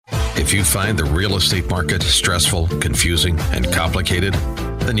If you find the real estate market stressful, confusing, and complicated,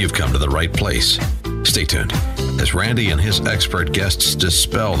 then you've come to the right place. Stay tuned as Randy and his expert guests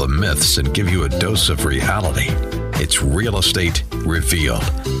dispel the myths and give you a dose of reality. It's Real Estate Revealed.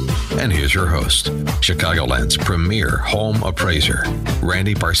 And here's your host, Chicagoland's premier home appraiser,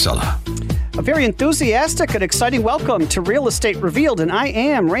 Randy Barcella. A very enthusiastic and exciting welcome to Real Estate Revealed, and I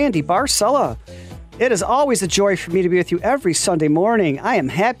am Randy Barcella. It is always a joy for me to be with you every Sunday morning. I am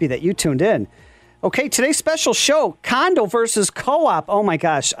happy that you tuned in. Okay, today's special show, condo versus co-op. Oh my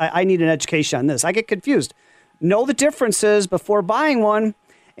gosh, I need an education on this. I get confused. Know the differences before buying one.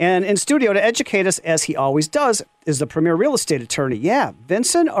 And in studio to educate us, as he always does, is the premier real estate attorney. Yeah,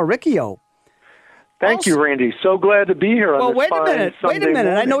 Vincent Arricchio. Thank you, Randy. So glad to be here on this fine Sunday Wait a minute.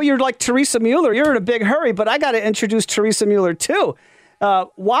 morning. I know you're like Teresa Mueller. You're in a big hurry, but I got to introduce Teresa Mueller too.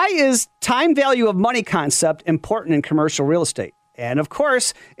 Why is time value of money concept important in commercial real estate? And of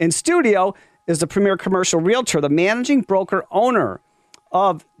course, in studio is the premier commercial realtor, the managing broker owner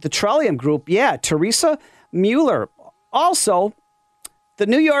of the Trillium Group. Yeah, Teresa Mueller. Also, the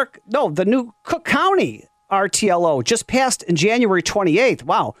new Cook County RTLO just passed in January 28th.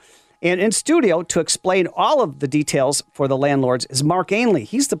 Wow. And in studio to explain all of the details for the landlords is Mark Ainley.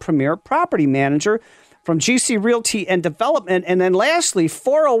 He's the premier property manager from GC Realty and Development. And then lastly,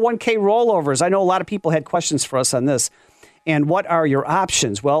 401k rollovers. I know a lot of people had questions for us on this. And what are your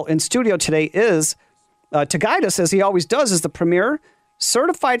options? Well, in studio today is, to guide us, as he always does, is the premier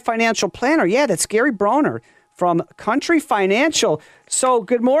certified financial planner. Yeah, that's Gary Broner from Country Financial. So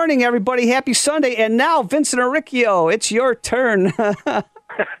good morning, everybody. Happy Sunday. And now, Vincent Arricchio, it's your turn.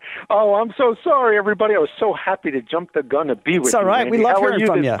 Oh, I'm so sorry, everybody. I was so happy to jump the gun to be with you. It's all right. Randy. We love How are hearing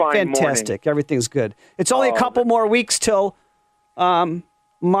from this you. fine Fantastic. morning? Everything's good. It's only a couple more weeks till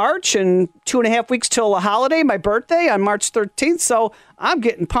March and 2.5 weeks till a holiday, my birthday on March 13th. So I'm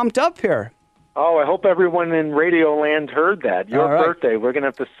getting pumped up here. Oh, I hope everyone in Radio Land heard that. Your birthday, we're going to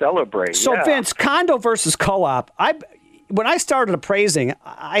have to celebrate. So, yeah. Vince, condo versus co-op. When I started appraising,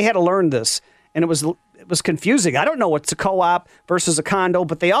 I had to learn this, and it was confusing. I don't know what's a co-op versus a condo,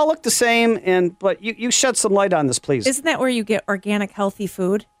 but they all look the same. But you shed some light on this, please. Isn't that where you get organic, healthy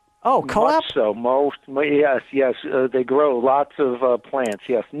food? Oh, co-op? Much so. Yes. They grow lots of plants.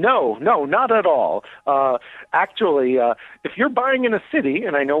 Yes. No, not at all. Actually, if you're buying in a city,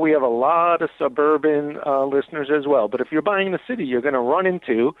 and I know we have a lot of suburban listeners as well, but if you're buying in a city, you're going to run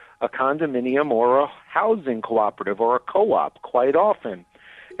into a condominium or a housing cooperative or a co-op quite often.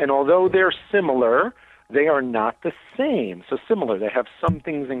 And although they're similar, they are not the same. So similar, they have some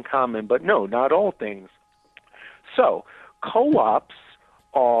things in common, but no, not all things. So co-ops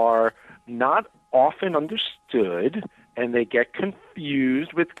are not often understood, and they get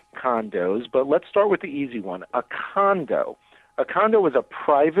confused with condos. But let's start with the easy one. A condo. A condo is a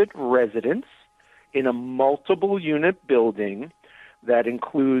private residence in a multiple-unit building that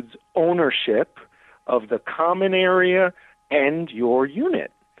includes ownership of the common area and your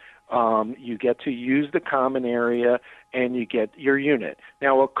unit. You get to use the common area, and you get your unit.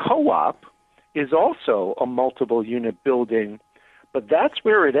 Now, a co-op is also a multiple-unit building, but that's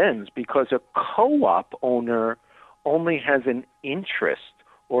where it ends, because a co-op owner only has an interest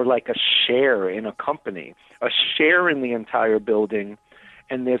or like a share in a company, a share in the entire building,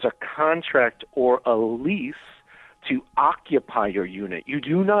 and there's a contract or a lease to occupy your unit. You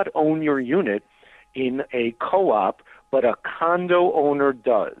do not own your unit in a co-op, but a condo owner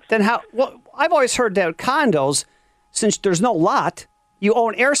does. Then how? Well, I've always heard that condos, since there's no lot, you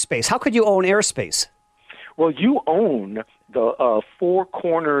own airspace. How could you own airspace? Well, you own the four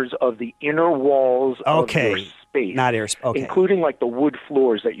corners of the inner walls of your space. Not airspace. Okay. Including like the wood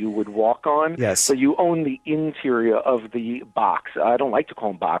floors that you would walk on. Yes. So you own the interior of the box. I don't like to call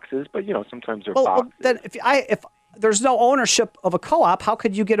them boxes, but sometimes they're boxes. Well, then if there's no ownership of a co-op, how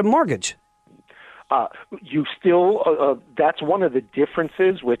could you get a mortgage? You still, that's one of the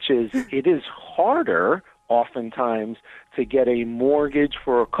differences, which is it is harder oftentimes to get a mortgage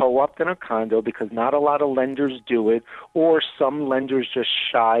for a co-op than a condo because not a lot of lenders do it, or some lenders just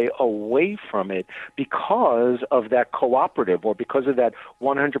shy away from it because of that cooperative or because of that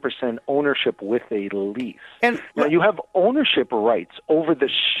 100% ownership with a lease. And now you have ownership rights over the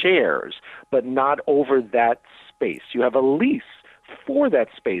shares, but not over that space. You have a lease for that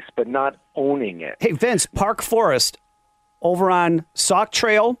space, but not owning it. Hey, Vince, Park Forest over on Sauk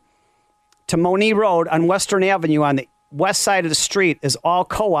Trail to Monee Road on Western Avenue on the west side of the street is all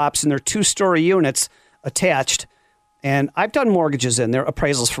co-ops, and they're 2-story units attached. And I've done mortgages in there,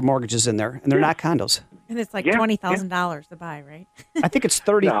 appraisals for mortgages in there, and they're not condos. And it's like $20,000 to buy, right? I think it's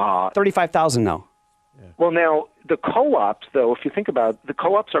 $35,000 now. Well, now, the co-ops, though, if you think about it, the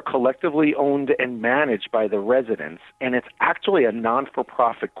co-ops are collectively owned and managed by the residents, and it's actually a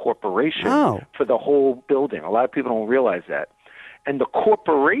non-for-profit corporation for the whole building. A lot of people don't realize that. And the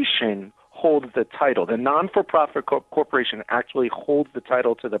corporation holds the title. The non-for-profit corporation actually holds the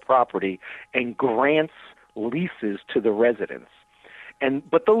title to the property and grants leases to the residents.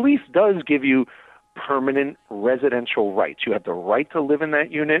 But the lease does give you permanent residential rights. You have the right to live in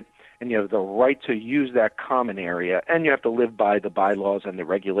that unit, and you have the right to use that common area, and you have to live by the bylaws and the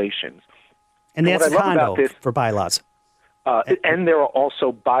regulations. And that's condo for bylaws. And there are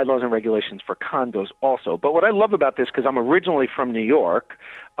also bylaws and regulations for condos also. But what I love about this, because I'm originally from New York.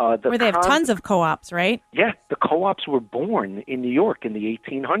 Where they have tons of co-ops, right? Yeah, the co-ops were born in New York in the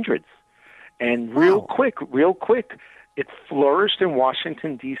 1800s. And real quick, it flourished in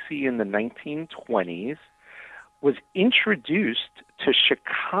Washington, D.C. in the 1920s, was introduced to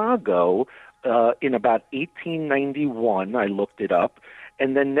Chicago in about 1891. I looked it up.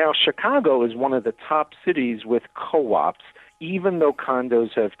 And then now Chicago is one of the top cities with co-ops, even though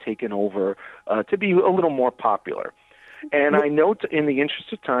condos have taken over to be a little more popular. And I note, in the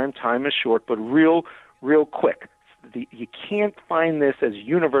interest of time is short, but real quick, you can't find this as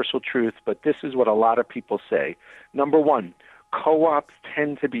universal truth, but this is what a lot of people say. Number one, co-ops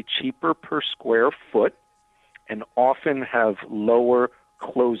tend to be cheaper per square foot and often have lower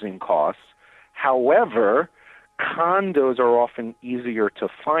closing costs. However, condos are often easier to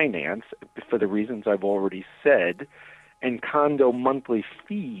finance for the reasons I've already said, and condo monthly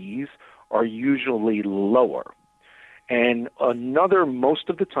fees are usually lower. And most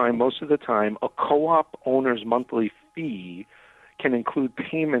of the time, a co-op owner's monthly fee can include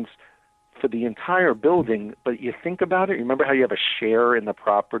payments for the entire building. But you think about it, remember how you have a share in the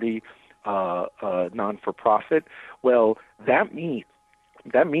property, non-for-profit? Well, that means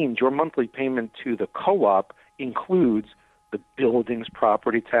your monthly payment to the co-op includes the building's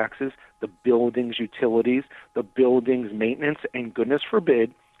property taxes, the building's utilities, the building's maintenance, and goodness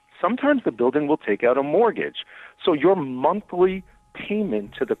forbid, sometimes the building will take out a mortgage. So your monthly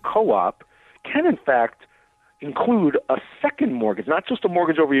payment to the co-op can, in fact, include a second mortgage, not just a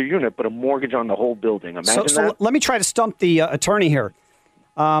mortgage over your unit, but a mortgage on the whole building. Imagine so that. Let me try to stump the attorney here.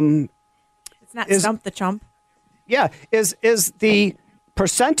 It's not stump the chump. Yeah. Is the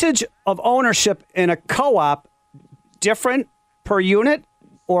percentage of ownership in a co-op different per unit,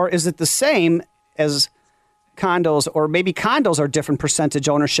 or is it the same as condos, or maybe condos are different percentage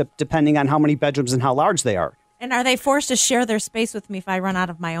ownership depending on how many bedrooms and how large they are? And are they forced to share their space with me if I run out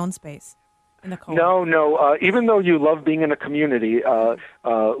of my own space in the co-op? No. Even though you love being in a community,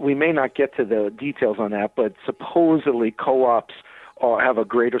 we may not get to the details on that, but supposedly co-ops have a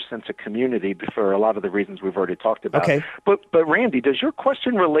greater sense of community for a lot of the reasons we've already talked about. Okay. But Randy, does your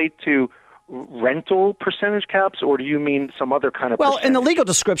question relate to rental percentage caps, or do you mean some other kind of percentage? In the legal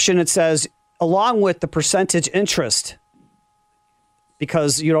description, it says along with the percentage interest,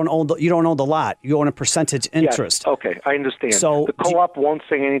 because you don't own the lot, you own a percentage interest. Yes. Okay, I understand. So the co-op won't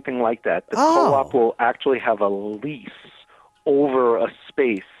say anything like that. The co-op will actually have a lease over a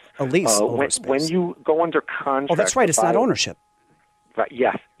space. A lease over a space. When you go under contract. Oh, that's right. It's not ownership. Right.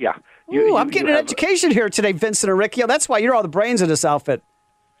 Yeah. I'm getting an education here today, Vincent Enriquio. That's why you're all the brains of this outfit.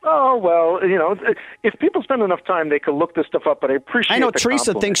 Oh, well, if people spend enough time, they can look this stuff up, but I appreciate I know the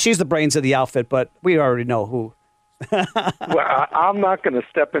Teresa compliment. thinks she's the brains of the outfit, but we already know who. Well, I'm not going to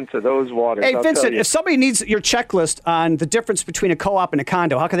step into those waters. Hey, Vincent, if somebody needs your checklist on the difference between a co-op and a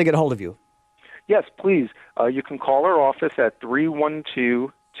condo, how can they get a hold of you? Yes, please. You can call our office at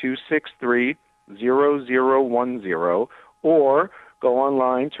 312-263-0010 or go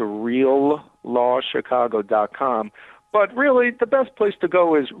online to reallawchicago.com. But really, the best place to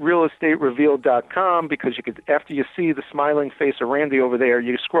go is realestaterevealed.com, because you could, after you see the smiling face of Randy over there,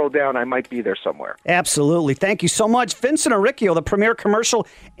 you scroll down, I might be there somewhere. Absolutely. Thank you so much. Vincent Enriquio, the premier commercial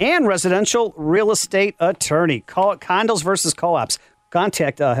and residential real estate attorney. Condos versus co-ops.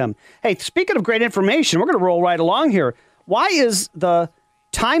 Contact him. Hey, speaking of great information, we're going to roll right along here. Why is the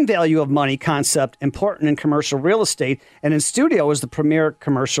time value of money concept important in commercial real estate? And in studio is the premier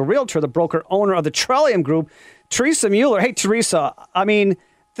commercial realtor, the broker owner of the Trillium Group, Teresa Mueller. Hey, Teresa, I mean,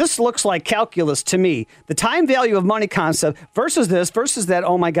 this looks like calculus to me. The time value of money concept versus this, versus that.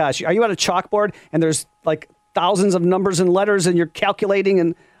 Oh, my gosh. Are you at a chalkboard and there's like thousands of numbers and letters and you're calculating?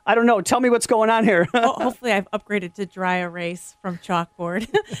 And I don't know. Tell me what's going on here. Hopefully I've upgraded to dry erase from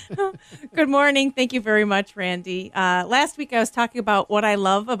chalkboard. Good morning. Thank you very much, Randy. Last week I was talking about what I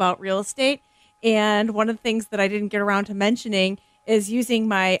love about real estate. And one of the things that I didn't get around to mentioning is using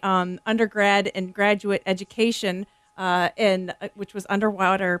my undergrad and graduate education and which was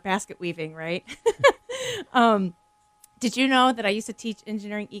underwater basket weaving, right? Did you know that I used to teach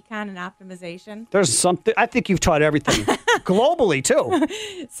engineering, econ, and optimization? There's something. I think you've taught everything globally too.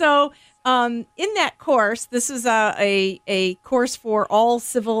 So in that course, this is a course for all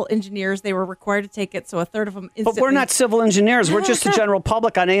civil engineers. They were required to take it, so a third of them instantly. But we're not civil engineers. We're just the general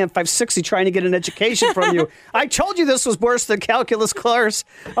public on AM 560 trying to get an education from you. I told you this was worse than calculus course.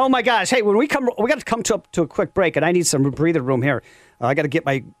 Oh my gosh! Hey, when we got to come to a quick break, and I need some breather room here. I got to get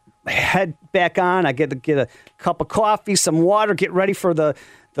my head back on. I get to get a cup of coffee, some water, get ready for the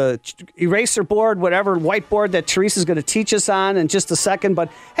eraser board, whatever whiteboard that Teresa's going to teach us on in just a second.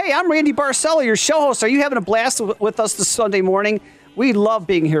 But hey, I'm Randy Barcella, your show host. Are you having a blast with us this Sunday morning? We love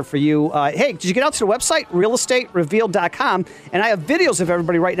being here for you. Hey, did you get out to the website, realestaterevealed.com? And I have videos of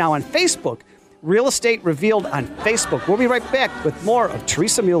everybody right now on Facebook. Real Estate Revealed on Facebook. We'll be right back with more of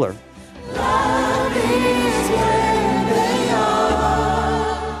Teresa Mueller.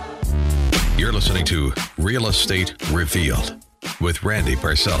 You're listening to Real Estate Revealed with Randy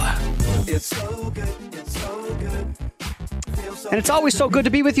Barcella. It's so good. It's so good. And it's always so good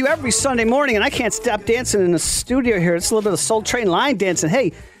to be with you every Sunday morning. And I can't stop dancing in the studio here. It's a little bit of Soul Train line dancing.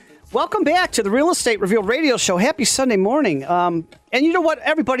 Hey, welcome back to the Real Estate Revealed radio show. Happy Sunday morning. And you know what,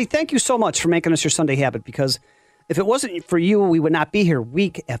 everybody, thank you so much for making us your Sunday habit, because if it wasn't for you, we would not be here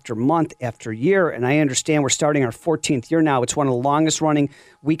week after month after year. And I understand we're starting our 14th year now. It's one of the longest running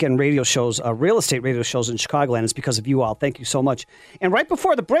weekend radio shows, real estate radio shows in Chicagoland. It's because of you all. Thank you so much. And right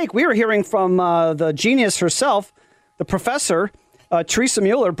before the break, we were hearing from the genius herself, the professor, Teresa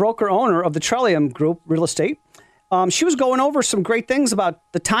Mueller, broker owner of the Trillium Group Real Estate. She was going over some great things about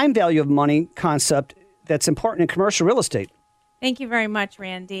the time value of money concept that's important in commercial real estate. Thank you very much,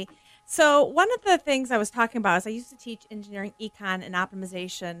 Randy. So one of the things I was talking about is I used to teach engineering, econ, and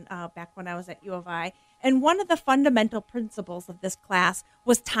optimization back when I was at U of I. And one of the fundamental principles of this class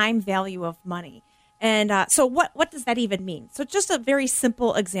was time value of money. And so what does that even mean? So just a very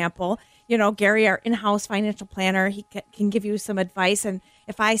simple example. You know, Gary, our in-house financial planner, he can give you some advice. And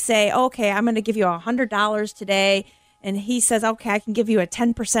if I say, okay, I'm going to give you $100 today, and he says, okay, I can give you a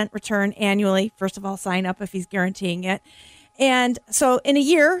 10% return annually. First of all, sign up if he's guaranteeing it. And so in a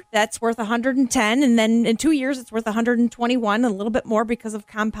year, that's worth 110. And then in 2 years, it's worth 121, a little bit more because of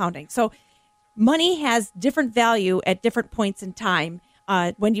compounding. So money has different value at different points in time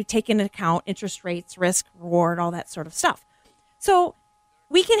when you take into account interest rates, risk, reward, all that sort of stuff. So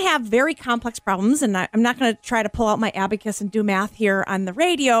we can have very complex problems. And I'm not going to try to pull out my abacus and do math here on the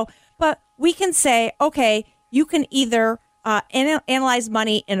radio, but we can say, okay, you can either analyze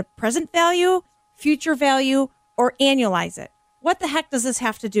money in a present value, future value, or annualize it. What the heck does this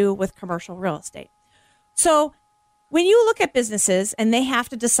have to do with commercial real estate? So when you look at businesses and they have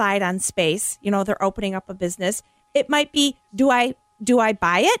to decide on space, you know, they're opening up a business, it might be, do I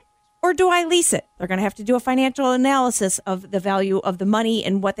buy it or do I lease it? They're going to have to do a financial analysis of the value of the money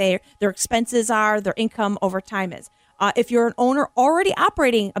and what their expenses are, their income over time is. If you're an owner already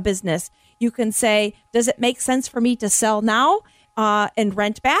operating a business, you can say, does it make sense for me to sell now and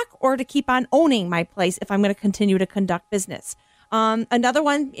rent back, or to keep on owning my place if I'm going to continue to conduct business? Another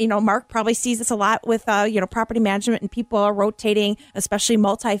one, you know, Mark probably sees this a lot with, property management, and people are rotating, especially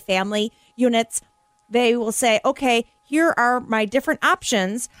multifamily units. They will say, okay, here are my different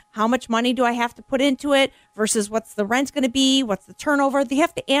options. How much money do I have to put into it versus what's the rent going to be? What's the turnover? They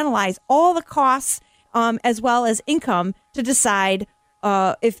have to analyze all the costs as well as income to decide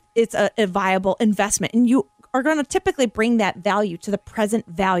if it's a viable investment. And you are going to typically bring that value to the present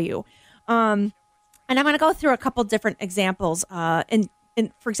value. And I'm going to go through a couple different examples in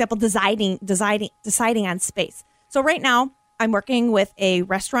for example, deciding on space. So right now I'm working with a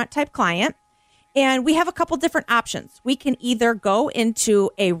restaurant type client, and we have a couple different options. We can either go into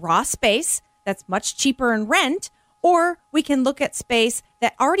a raw space that's much cheaper in rent, or we can look at space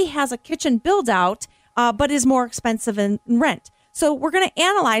that already has a kitchen build out, but is more expensive in rent. So we're going to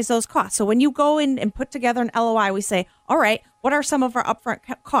analyze those costs. So when you go in and put together an LOI, we say, all right, what are some of our upfront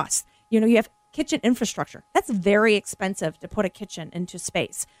costs? You know, you have kitchen infrastructure. That's very expensive to put a kitchen into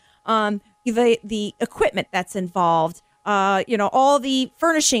space. The equipment that's involved, all the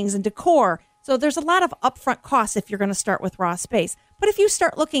furnishings and decor. So there's a lot of upfront costs if you're going to start with raw space. But if you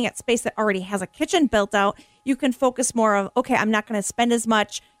start looking at space that already has a kitchen built out, you can focus more of, okay, I'm not going to spend as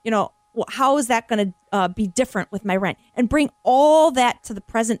much, how is that going to be different with my rent? And bring all that to the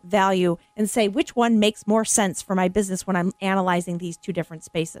present value and say which one makes more sense for my business when I'm analyzing these two different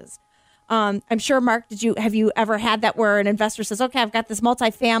spaces. I'm sure, Mark, have you ever had that where an investor says, okay, I've got this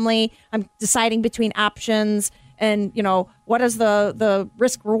multifamily, I'm deciding between options, and what is the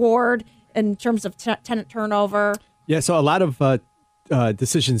risk reward in terms of tenant turnover? Yeah, so a lot of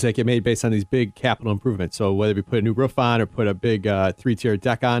decisions that get made based on these big capital improvements. So whether we put a new roof on or put a big 3-tier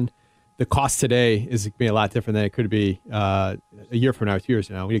deck on, the cost today is going to be a lot different than it could be a year from now, 2 years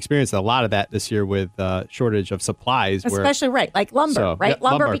from now. We experienced a lot of that this year with shortage of supplies. Especially, like lumber, So, right? yeah,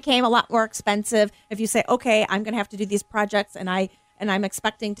 lumber lumber. became a lot more expensive. If you say, okay, I'm going to have to do these projects and I'm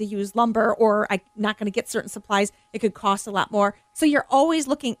expecting to use lumber or I'm not going to get certain supplies, it could cost a lot more. So you're always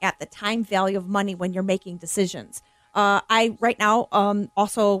looking at the time value of money when you're making decisions. I right now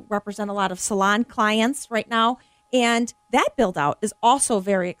also represent a lot of salon clients right now, and that build out is also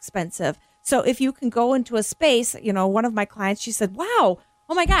very expensive. So if you can go into a space, one of my clients, she said, wow,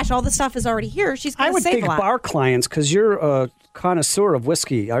 oh my gosh, all the stuff is already here. She's going I to would save think a lot. bar clients, because you're a connoisseur of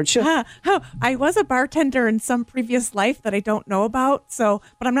whiskey, aren't you? I was a bartender in some previous life that I don't know about. But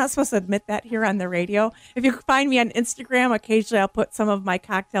I'm not supposed to admit that here on the radio. If you find me on Instagram, occasionally I'll put some of my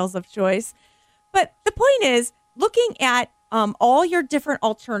cocktails of choice. But the point is, looking at all your different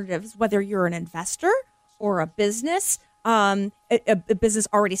alternatives, whether you're an investor or a business, a business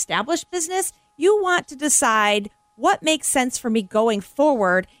already established business, you want to decide what makes sense for me going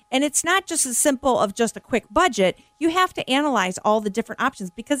forward. And it's not just as simple of just a quick budget. You have to analyze all the different options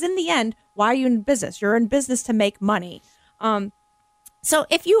because in the end, why are you in business? You're in business to make money. So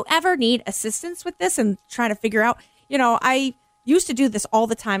if you ever need assistance with this and trying to figure out, I used to do this all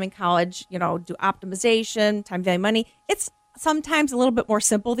the time in college, do optimization, time value money. It's sometimes a little bit more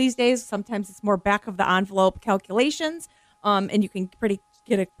simple these days. Sometimes it's more back of the envelope calculations, and you can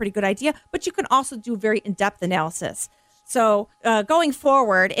get a pretty good idea. But you can also do very in-depth analysis. So going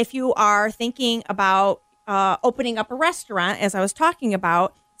forward, if you are thinking about opening up a restaurant, as I was talking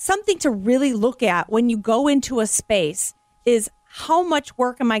about, something to really look at when you go into a space is how much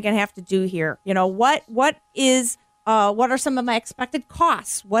work am I going to have to do here? What are some of my expected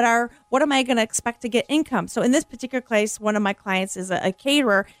costs? What am I going to expect to get income? So in this particular case, one of my clients is a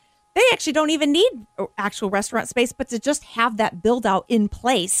caterer. They actually don't even need actual restaurant space, but to just have that build out in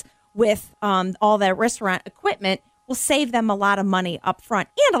place with all that restaurant equipment will save them a lot of money up front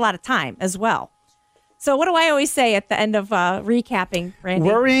and a lot of time as well. So what do I always say at the end of recapping, Randy?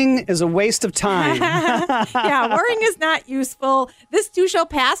 Worrying is a waste of time. Yeah, worrying is not useful. This too shall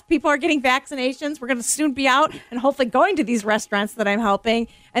pass. People are getting vaccinations. We're going to soon be out and hopefully going to these restaurants that I'm helping.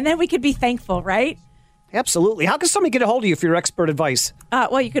 And then we could be thankful, right? Absolutely. How can somebody get a hold of you for your expert advice?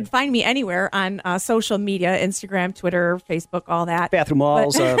 Well, you could find me anywhere on social media, Instagram, Twitter, Facebook, all that. Bathroom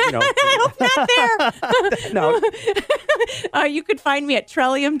walls, I hope not there. No. You could find me at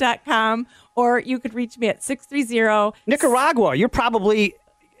Trellium.com or you could reach me at 630. Nicaragua, you're probably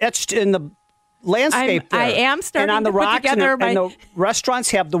etched in the landscape there. I am starting and on the to put rocks together and the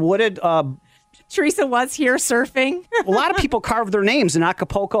restaurants have the wooded... Teresa was here surfing. A lot of people carve their names in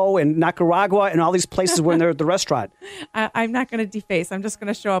Acapulco and Nicaragua and all these places when they're at the restaurant. I'm not going to deface. I'm just going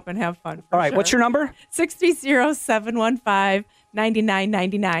to show up and have fun. All right. Sure. What's your number? 630-715-9999.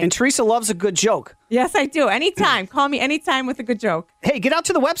 And Teresa loves a good joke. Yes, I do. Anytime. Call me anytime with a good joke. Hey, get out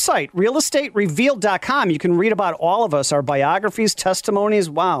to the website, realestaterevealed.com. You can read about all of us, our biographies, testimonies.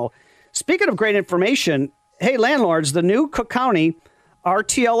 Wow. Speaking of great information, hey, landlords, the new Cook County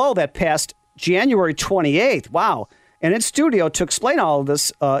RTLO that passed January 28th. Wow. And in studio to explain all of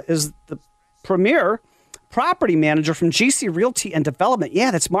this is the premier property manager from GC Realty and Development.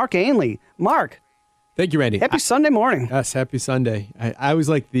 Yeah, that's Mark Ainley. Mark. Thank you, Randy. Happy Sunday morning. Yes, happy Sunday. I always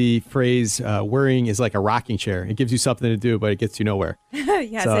like the phrase, worrying is like a rocking chair. It gives you something to do, but it gets you nowhere.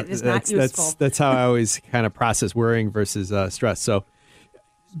 Yes, so it is not useful. That's how I always kind of process worrying versus stress. So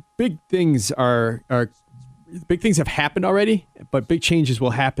big things have happened already, but big changes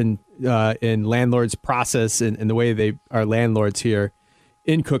will happen in landlords' process and the way they are landlords here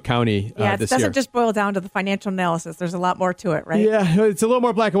in Cook County yeah, it this year. doesn't just boil down to the financial analysis. There's a lot more to it, right? Yeah, it's a little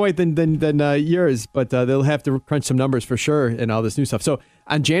more black and white than yours, but they'll have to crunch some numbers for sure and all this new stuff. So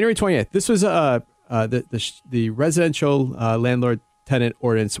on January 20th, this was the residential landlord tenant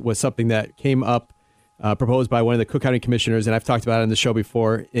ordinance was something that came up, proposed by one of the Cook County commissioners, and I've talked about it on the show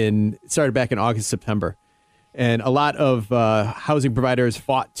before. It started back in August, September. And a lot of housing providers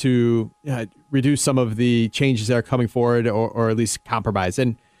fought to reduce some of the changes that are coming forward or at least compromise.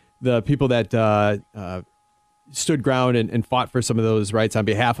 And the people that stood ground and fought for some of those rights on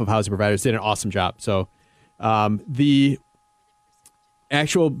behalf of housing providers did an awesome job. So the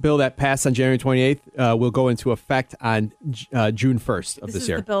actual bill that passed on January 28th will go into effect on June 1st of this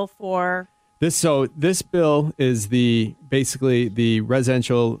year. This is the bill for... This bill is basically the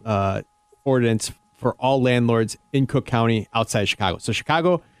residential ordinance for all landlords in Cook County outside Chicago. So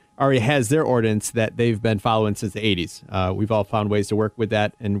Chicago already has their ordinance that they've been following since the 80s. We've all found ways to work with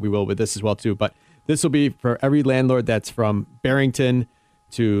that, and we will with this as well, too. But This will be for every landlord that's from Barrington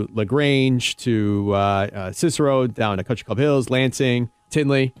to LaGrange to Cicero, down to Country Club Hills, Lansing,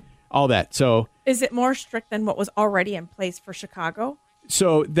 Tinley, all that. So Is it more strict than what was already in place for Chicago?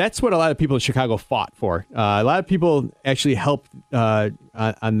 So that's what a lot of people in Chicago fought for. A lot of people actually helped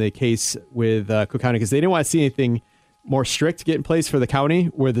on the case with Cook County because they didn't want to see anything more strict get in place for the county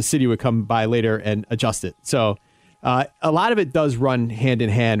where the city would come by later and adjust it. So a lot of it does run hand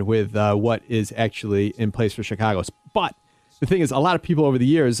in hand with what is actually in place for Chicago. But the thing is, a lot of people over the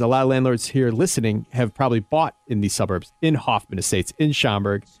years, a lot of landlords here listening have probably bought in these suburbs, in Hoffman Estates, in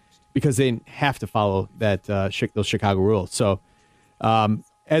Schaumburg, because they didn't have to follow that those Chicago rules. So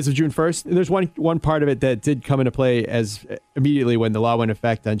as of June 1st, there's one part of it that did come into play as immediately when the law went into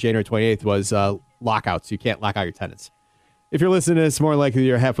effect on January 28th was lockouts. You can't lock out your tenants. If you're listening to this, more likely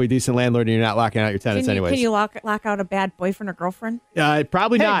you're a halfway decent landlord and you're not locking out your tenants anyways. Can you lock out a bad boyfriend or girlfriend?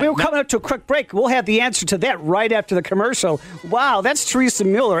 Probably Hey, not. we're coming up to a quick break. We'll have the answer to that right after the commercial. Wow, that's Teresa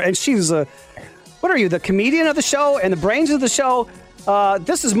Mueller, and she's what are you, the comedian of the show and the brains of the show?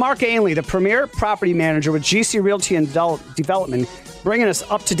 This is Mark Ainley, the premier property manager with GC Realty and Development, bringing us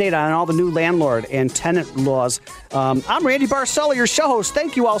up to date on all the new landlord and tenant laws. I'm Randy Barcella, your show host.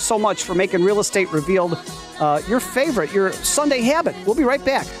 Thank you all so much for making Real Estate Revealed your favorite, your Sunday habit. We'll be right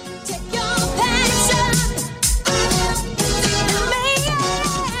back.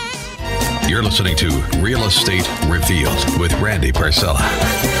 You're listening to Real Estate Revealed with Randy Barcella.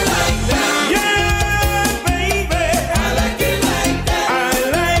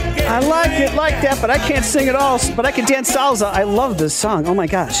 I like it like that, but I can't sing it all, but I can dance salsa. I love this song. Oh my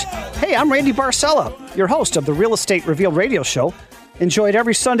gosh. Hey, I'm Randy Barcella, your host of the Real Estate Revealed radio show. Enjoyed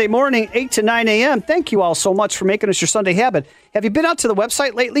every Sunday morning, 8 to 9 a.m. Thank you all so much for making us your Sunday habit. Have you been out to the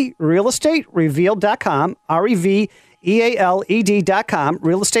website lately? realestaterevealed.com, REVEALED.com,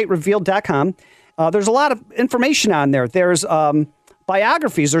 realestaterevealed.com. There's a lot of information on there. There's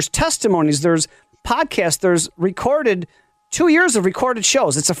biographies, there's testimonies, there's podcasts, there's 2 years of recorded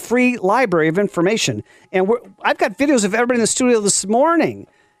shows. It's a free library of information. And I've got videos of everybody in the studio this morning.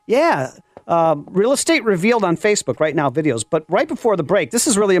 Yeah. Real Estate Revealed on Facebook right now, videos. But right before the break, this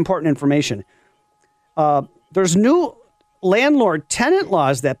is really important information. There's new landlord-tenant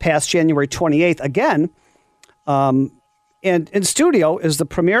laws that passed January 28th. Again, and in studio is the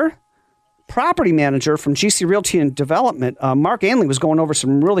premier property manager from GC Realty and Development. Mark Ainley was going over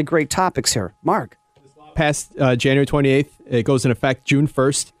some really great topics here. Mark. Past January 28th. It goes in effect June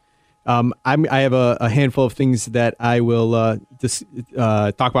 1st. I have a handful of things that I will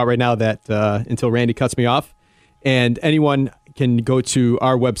talk about right now that until Randy cuts me off. And anyone can go to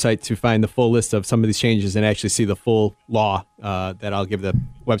our website to find the full list of some of these changes and actually see the full law that I'll give the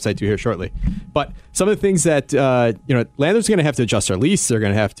website to here shortly. But some of the things that landlords are going to have to adjust their lease. They're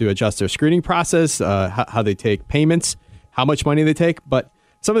going to have to adjust their screening process, how they take payments, how much money they take. But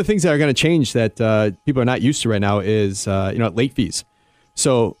some of the things that are going to change that people are not used to right now is late fees.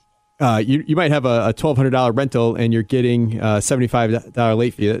 So you might have a $1,200 rental and you're getting a $75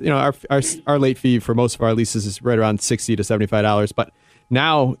 late fee. Our late fee for most of our leases is right around $60 to $75. But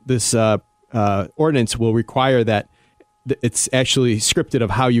now this ordinance will require that it's actually scripted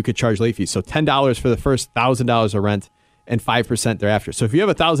of how you could charge late fees. So $10 for the first $1,000 of rent and 5% thereafter. So if you have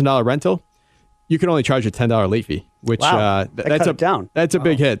a $1,000 rental, you can only charge a $10 late fee, which that's a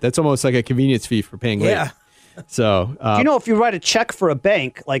big hit. That's almost like a convenience fee for paying late. So, if you write a check for a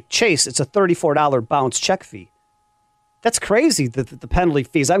bank like Chase, it's a $34 bounce check fee. That's crazy, the penalty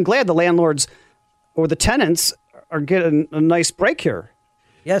fees. I'm glad the landlords or the tenants are getting a nice break here.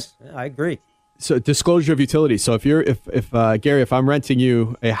 Yes, I agree. So disclosure of utilities. So if Gary, if I'm renting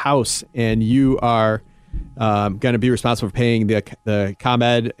you a house and you are going to be responsible for paying the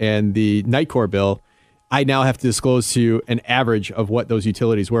ComEd and the Nightcore bill, I now have to disclose to you an average of what those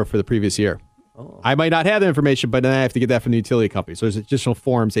utilities were for the previous year. Oh. I might not have the information, but then I have to get that from the utility company. So there's additional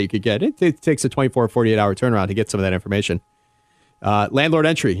forms that you could get. It takes a 24 or 48 hour turnaround to get some of that information. Landlord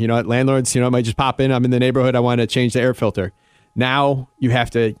entry. Landlords, might just pop in. I'm in the neighborhood. I want to change the air filter. Now you have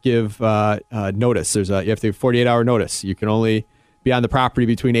to give notice. You have to give 48 hour notice. You can only be on the property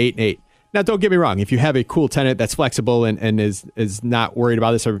between 8 and 8. Now, don't get me wrong. If you have a cool tenant that's flexible and is not worried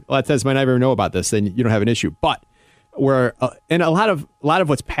about this, or a lot of tenants might not even know about this, then you don't have an issue. But and a lot of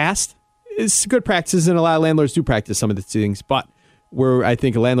what's passed is good practices, and a lot of landlords do practice some of these things. But where I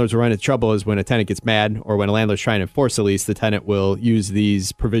think landlords will run into trouble is when a tenant gets mad, or when a landlord's trying to enforce a lease, the tenant will use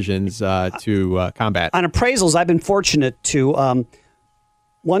these provisions to combat. On appraisals, I've been fortunate to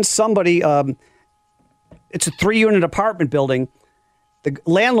once somebody, it's a 3-unit apartment building. The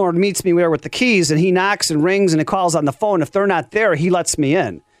landlord meets me there with the keys, and he knocks and rings and he calls on the phone. If they're not there, he lets me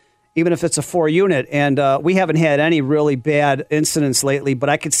in. even if it's a 4-unit. And we haven't had any really bad incidents lately, but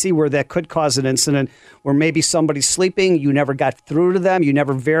I could see where that could cause an incident where maybe somebody's sleeping, you never got through to them, you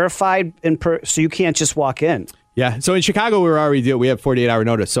never verified, so you can't just walk in. Yeah. So in Chicago, we have 48-hour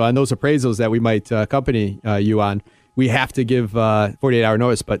notice. So on those appraisals that we might accompany you on, we have to give 48-hour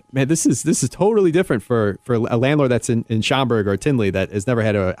notice. But man, this is totally different for a landlord that's in Schaumburg or Tinley that has never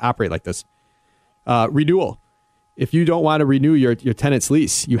had to operate like this. Renewal. If you don't want to renew your tenant's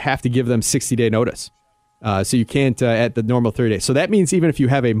lease, you have to give them 60-day notice. So you can't at the normal 30 days. So that means even if you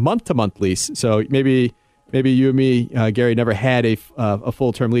have a month-to-month lease, so maybe you and me, Gary, never had a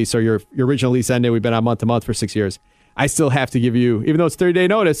full-term lease, or your original lease ended, we've been on month-to-month for 6 years. I still have to give you, even though it's 30-day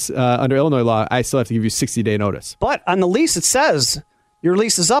notice under Illinois law, I still have to give you 60-day notice. But on the lease, it says your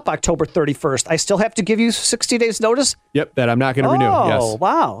lease is up October 31st. I still have to give you 60 days notice? Yep, that I'm not going to renew. Yes. Oh,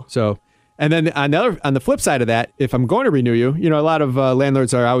 wow. So, and then on the flip side of that, if I'm going to renew you, a lot of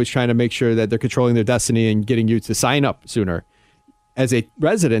landlords are always trying to make sure that they're controlling their destiny and getting you to sign up sooner. As a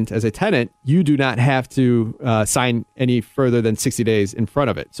resident, as a tenant, you do not have to sign any further than 60 days in front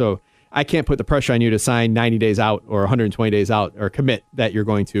of it. So I can't put the pressure on you to sign 90 days out or 120 days out or commit that you're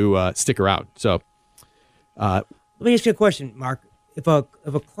going to stick around. So let me ask you a question, Mark. If a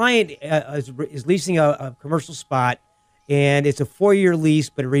client is leasing a commercial spot and it's a 4-year lease,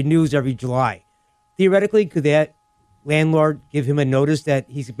 but it renews every July, theoretically, could that landlord give him a notice that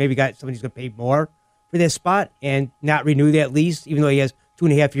he's maybe got somebody who's going to pay more for that spot and not renew that lease, even though he has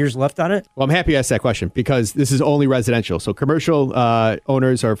 2.5 years left on it? Well, I'm happy you asked that question because this is only residential. So commercial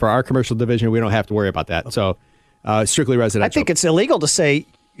owners, or for our commercial division, we don't have to worry about that. Okay. So strictly residential. I think it's illegal to say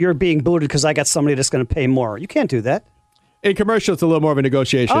you're being booted because I got somebody that's going to pay more. You can't do that. In commercial, it's a little more of a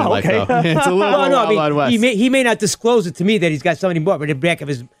negotiation. Oh, okay. It's a little Wild West. He may not disclose it to me that he's got somebody more, but in the back of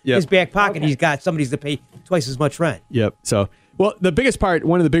his back pocket, he's got somebody's to pay twice as much rent. Yep. So, well, the biggest part,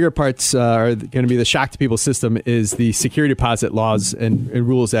 one of the bigger parts are going to be the shock to people's system is the security deposit laws and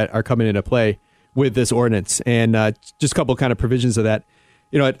rules that are coming into play with this ordinance. And just a couple kind of provisions of that.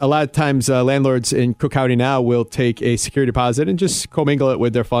 A lot of times landlords in Cook County now will take a security deposit and just commingle it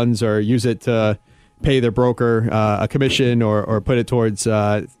with their funds or use it to pay their broker a commission or put it towards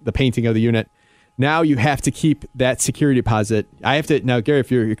the painting of the unit. Now you have to keep that security deposit. Now, Gary,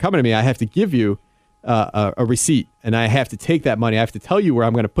 if you're coming to me, I have to give you a receipt, and I have to take that money. I have to tell you where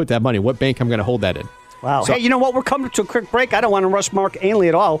I'm going to put that money, what bank I'm going to hold that in. Wow. So, hey, you know what? We're coming to a quick break. I don't want to rush Mark Ainley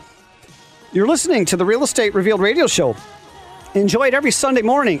at all. You're listening to the Real Estate Revealed radio show. Enjoy it every Sunday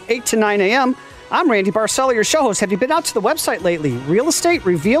morning, 8 to 9 a.m. I'm Randy Barcella, your show host. Have you been out to the website lately?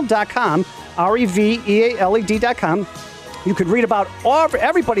 realestaterevealed.com, REVEALED.com. You could read about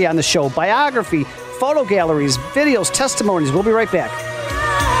everybody on the show, biography, photo galleries, videos, testimonies. We'll be right back.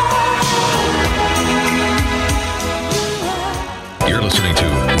 You're listening to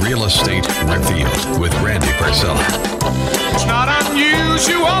Real Estate Revealed with Randy Barcella. It's not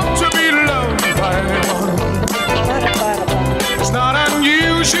unusual to be loved by anyone. It's not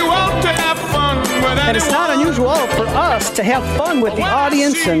unusual to have fun with anyone. And it's not unusual for us to have fun with the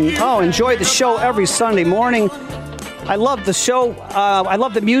audience and enjoy the show every Sunday morning. I love the show. I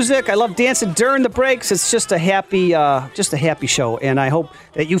love the music. I love dancing during the breaks. It's just a happy show, and I hope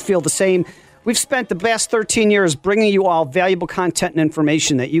that you feel the same. We've spent the past 13 years bringing you all valuable content and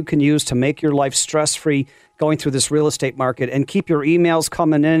information that you can use to make your life stress-free going through this real estate market, and keep your emails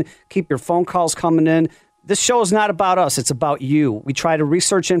coming in, keep your phone calls coming in. This show is not about us. It's about you. We try to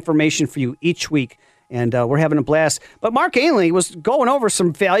research information for you each week, and we're having a blast. But Mark Ainley was going over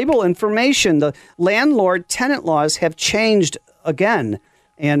some valuable information. The landlord-tenant laws have changed again.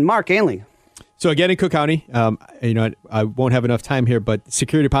 And Mark Ainley. So again, in Cook County, I won't have enough time here, but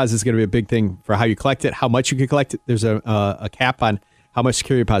security deposit is going to be a big thing for how you collect it, how much you can collect it. There's a cap on how much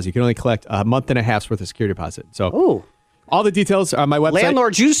security deposit. You can only collect a month and a half's worth of security deposit. So all the details are on my website.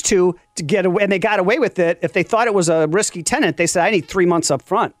 Landlords used to get away, and they got away with it. If they thought it was a risky tenant, they said, I need 3 months up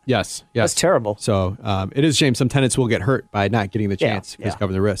front. Yes. That's terrible. So it is a shame. Some tenants will get hurt by not getting the chance because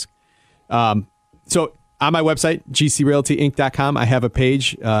covering the risk. So on my website, gcrealtyinc.com, I have a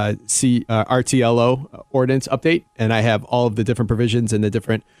page, RTLO ordinance update, and I have all of the different provisions and the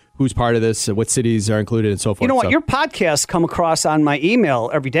different who's part of this, what cities are included, and so forth. You know what? Your podcasts come across on my email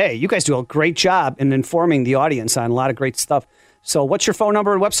every day. You guys do a great job in informing the audience on a lot of great stuff. So what's your phone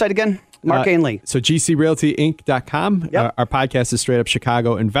number and website again? Mark Ainley. So gcrealtyinc.com. Yep. Our podcast is straight up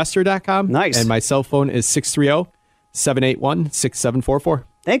chicagoinvestor.com. Nice. And my cell phone is 630-781-6744.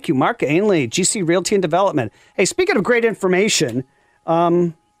 Thank you, Mark Ainley, GC Realty and Development. Hey, speaking of great information,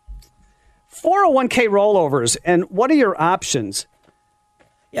 401k rollovers, and what are your options?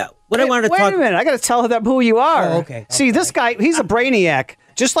 Yeah, I wanted to talk... Wait a minute, I got to tell them who you are. Oh, okay. See, this guy, he's a brainiac.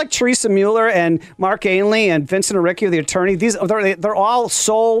 just like Teresa Mueller and Mark Ainley and Vincent Aricchio, the attorney. They're all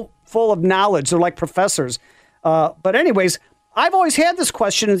so full of knowledge. They're like professors. But anyways, I've always had this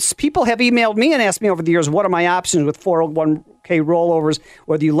question. People have emailed me and asked me over the years, what are my options with 401k rollovers,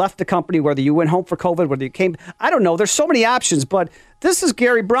 whether you left the company, whether you went home for COVID, whether you came. I don't know. There's so many options, but this is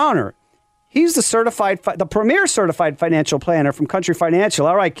Gary Browner. He's the premier certified financial planner from Country Financial.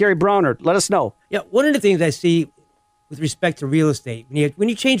 All right, Gary Browner, let us know. Yeah, one of the things I see with respect to real estate, when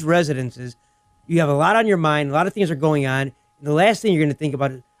you change residences, you have a lot on your mind, a lot of things are going on, and the last thing you're going to think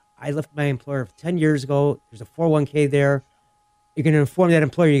about is, I left my employer 10 years ago, there's a 401k there, you're going to inform that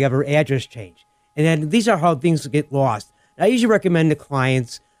employer you have her address change. And then these are how things get lost. I usually recommend to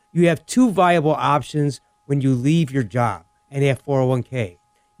clients, you have two viable options when you leave your job and have 401k.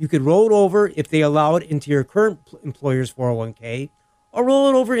 You could roll it over if they allow it into your current employer's 401k, or roll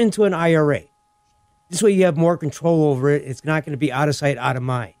it over into an IRA. This way you have more control over it. It's not going to be out of sight, out of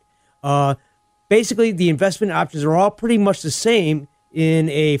mind. Basically, the investment options are all pretty much the same in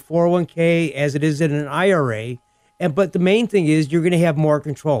a 401k as it is in an IRA. But the main thing is you're going to have more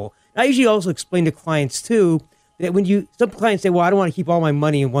control. I usually also explain to clients, too, that some clients say, well, I don't want to keep all my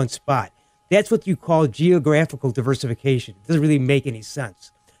money in one spot. That's what you call geographical diversification. It doesn't really make any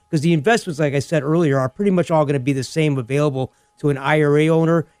sense. Because the investments, like I said earlier, are pretty much all going to be the same available to an IRA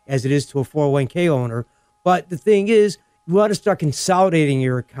owner as it is to a 401k owner. But the thing is, you want to start consolidating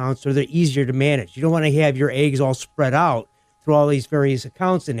your accounts so they're easier to manage. You don't want to have your eggs all spread out through all these various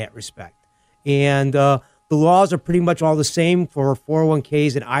accounts in that respect. And the laws are pretty much all the same for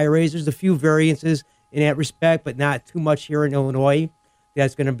 401ks and IRAs. There's a few variances in that respect, but not too much here in Illinois.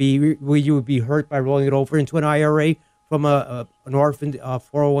 That's going to be where you would be hurt by rolling it over into an IRA from an orphaned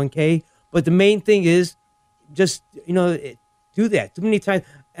 401k. But the main thing is just, do that too many times.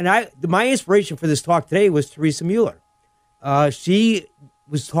 And my inspiration for this talk today was Teresa Mueller. She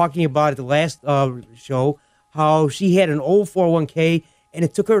was talking about at the last show how she had an old 401k and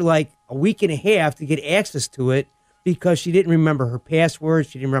it took her like a week and a half to get access to it because she didn't remember her password,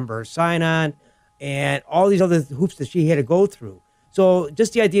 she didn't remember her sign-on, and all these other hoops that she had to go through. So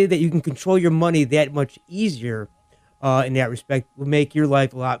just the idea that you can control your money that much easier in that respect will make your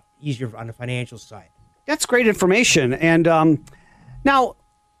life a lot easier on the financial side. That's great information. And now,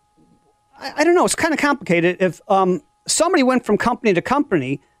 I don't know, it's kind of complicated. If somebody went from company to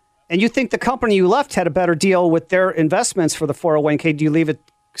company and you think the company you left had a better deal with their investments for the 401k, do you leave it,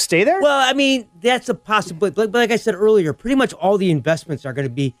 stay there? Well, I mean, that's a possibility. But like I said earlier, pretty much all the investments are going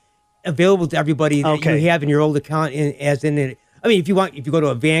to be available to everybody that you have in your old account. If you go to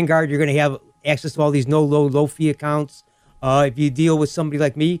a Vanguard, you're going to have access to all these low fee accounts. If you deal with somebody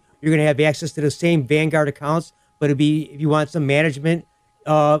like me, you're going to have access to the same Vanguard accounts. But if you want some management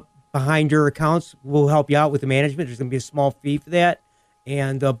behind your accounts, we'll help you out with the management. There's going to be a small fee for that.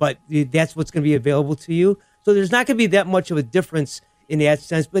 But that's what's going to be available to you. So there's not going to be that much of a difference in that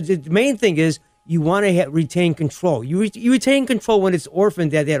sense. But the main thing is you want to retain control. You retain control when it's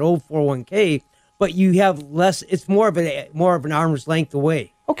orphaned at that old 401k, but you have less. It's more of an arm's length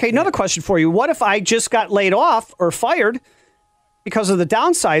away. Okay, another question for you. What if I just got laid off or fired because of the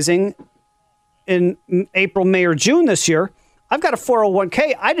downsizing in April, May, or June this year? I've got a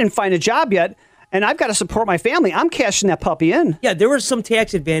 401k. I didn't find a job yet, and I've got to support my family. I'm cashing that puppy in. Yeah, there were some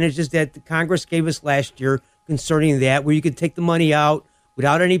tax advantages that the Congress gave us last year concerning that, where you could take the money out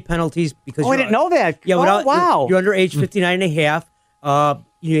without any penalties. Because I didn't know that. Yeah, wow. You're under age 59 and a half.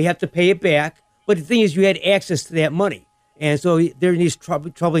 You have to pay it back. But the thing is, you had access to that money. And so there are these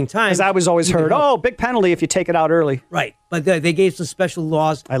troubling times. Because I was always heard, big penalty if you take it out early. Right. But they gave some special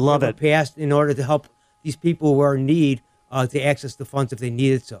laws I love that it. were passed in order to help these people who are in need to access the funds if they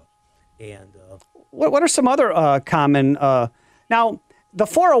needed so. And what are some other common... now, the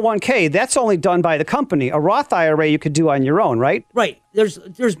 401k, that's only done by the company. A Roth IRA you could do on your own, right? Right. There's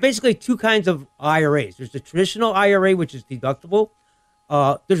basically two kinds of IRAs. There's the traditional IRA, which is deductible.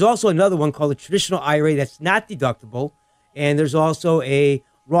 There's also another one called a traditional IRA that's not deductible. And there's also a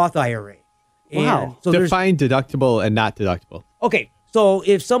Roth IRA. Wow. So define deductible and not deductible. Okay. So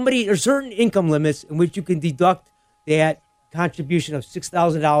if there's certain income limits in which you can deduct that contribution of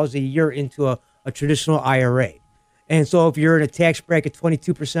 $6,000 a year into a traditional IRA. And so if you're in a tax bracket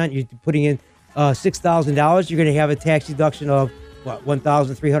 22%, you're putting in $6,000, you're going to have a tax deduction of,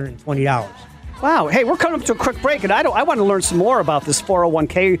 $1,320. Wow. Hey, we're coming up to a quick break, and I want to learn some more about this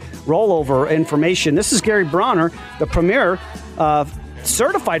 401k rollover information. This is Gary Browner, the premier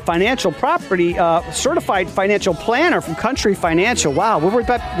certified financial planner from Country Financial. Wow.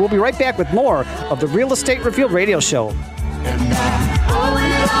 We'll be right back with more of the Real Estate Revealed radio show.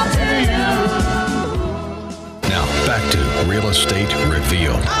 Now, back to Real Estate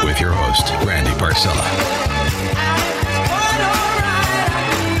Revealed with your host, Randy Barcella.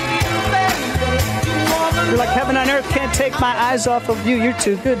 You're like heaven on earth, can't take my eyes off of you. You're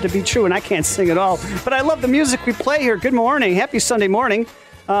too good to be true, and I can't sing at all. But I love the music we play here. Good morning. Happy Sunday morning.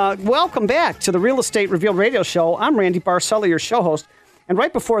 Welcome back to the Real Estate Revealed radio show. I'm Randy Barcella, your show host. And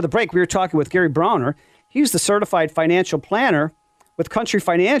right before the break, we were talking with Gary Browner. He's the certified financial planner with Country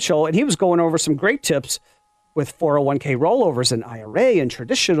Financial, and he was going over some great tips with 401k rollovers and IRA and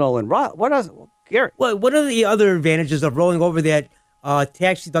traditional and what else? Gary? Well, what are the other advantages of rolling over that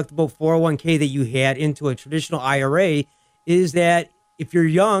tax-deductible 401k that you had into a traditional IRA is that if you're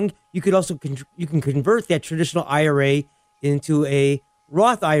young, you could also you can convert that traditional IRA into a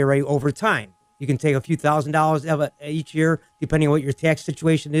Roth IRA over time. You can take a few $1,000s each year, depending on what your tax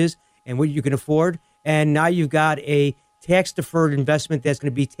situation is and what you can afford. And now you've got a tax-deferred investment that's going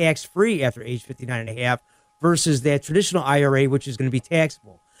to be tax-free after age 59 and a half versus that traditional IRA, which is going to be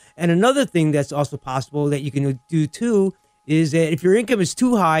taxable. And another thing that's also possible that you can do too is that if your income is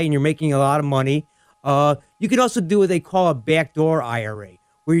too high and you're making a lot of money, you can also do what they call a backdoor IRA,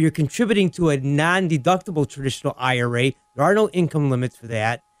 where you're contributing to a non-deductible traditional IRA. There are no income limits for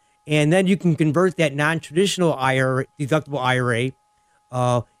that. And then you can convert that non-traditional IRA, deductible IRA,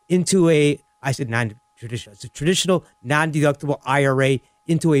 into I said non-traditional, it's a traditional non-deductible IRA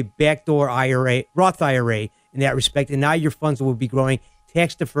into a backdoor IRA, Roth IRA in that respect. And now your funds will be growing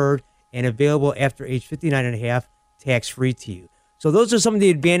tax-deferred and available after age 59 and a half, tax-free to you. So those are some of the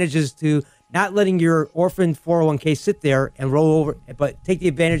advantages to not letting your orphan 401k sit there and roll over, but take the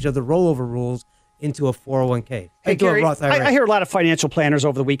advantage of the rollover rules into a 401k. Hey, Gary, I hear a lot of financial planners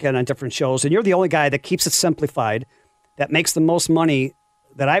over the weekend on different shows, and you're the only guy that keeps it simplified, that makes the most money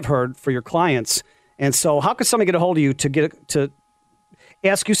that I've heard for your clients. And so how could somebody get a hold of you to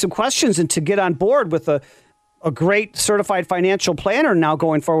ask you some questions and to get on board with a great certified financial planner now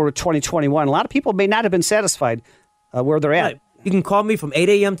going forward with 2021? A lot of people may not have been satisfied where they're at. Right. You can call me from 8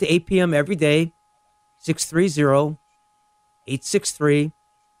 a.m. to 8 p.m. every day,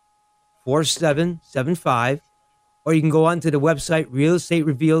 630-863-4775. Or you can go onto the website,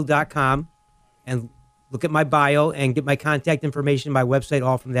 realestaterevealed.com, and look at my bio and get my contact information, my website,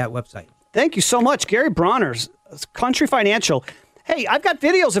 all from that website. Thank you so much, Gary Browner, Country Financial. Hey, I've got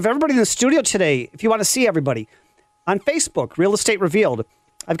videos of everybody in the studio today, if you want to see everybody. On Facebook, Real Estate Revealed.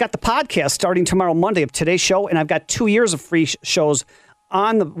 I've got the podcast starting tomorrow, Monday, of today's show, and I've got 2 years of free shows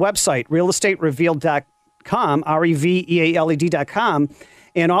on the website, realestaterevealed.com, REVEALED.com.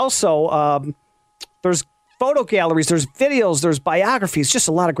 And also, there's photo galleries, there's videos, there's biographies, just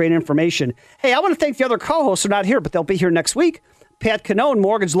a lot of great information. Hey, I want to thank the other co-hosts who are not here, but they'll be here next week. Pat Canone,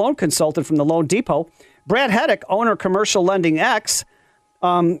 mortgage loan consultant from the Loan Depot. Brad Heddick, owner of Commercial Lending X.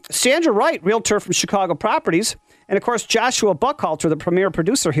 Sandra Wright, realtor from Chicago Properties. And, of course, Joshua Buckhalter, the premier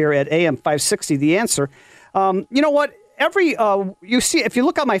producer here at AM 560, The Answer. You know what? You see, if you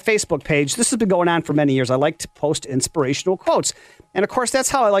look on my Facebook page, this has been going on for many years. I like to post inspirational quotes. And, of course,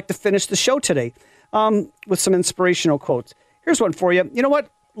 that's how I like to finish the show today, with some inspirational quotes. Here's one for you. You know what?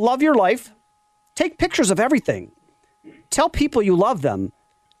 Love your life. Take pictures of everything. Tell people you love them.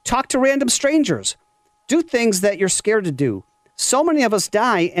 Talk to random strangers. Do things that you're scared to do. So many of us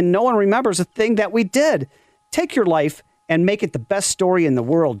die, and no one remembers a thing that we did. Take your life and make it the best story in the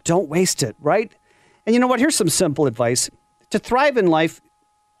world. Don't waste it, right? And you know what? Here's some simple advice. To thrive in life,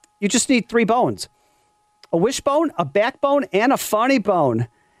 you just need 3 bones. A wishbone, a backbone, and a funny bone.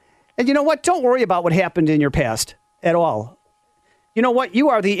 And you know what? Don't worry about what happened in your past at all. You know what? You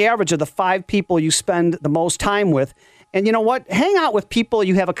are the average of the 5 people you spend the most time with. And you know what? Hang out with people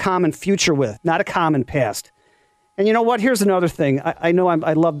you have a common future with, not a common past. And you know what? Here's another thing. I know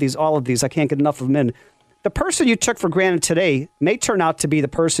I love all of these. I can't get enough of them in. The person you took for granted today may turn out to be the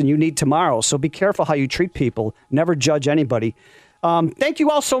person you need tomorrow. So be careful how you treat people. Never judge anybody. Thank you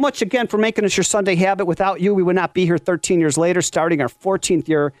all so much again for making us your Sunday habit. Without you, we would not be here 13 years later, starting our 14th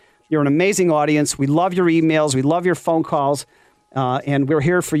year. You're an amazing audience. We love your emails. We love your phone calls. And we're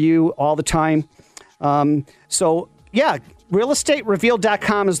here for you all the time. Yeah,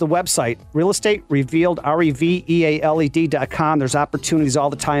 realestaterevealed.com is the website. Real Estate Revealed, REVEALED.com. There's opportunities all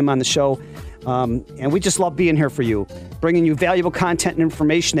the time on the show. And we just love being here for you, bringing you valuable content and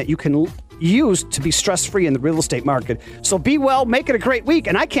information that you can use to be stress-free in the real estate market. So be well, make it a great week,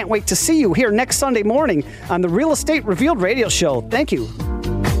 and I can't wait to see you here next Sunday morning on the Real Estate Revealed radio show. Thank you.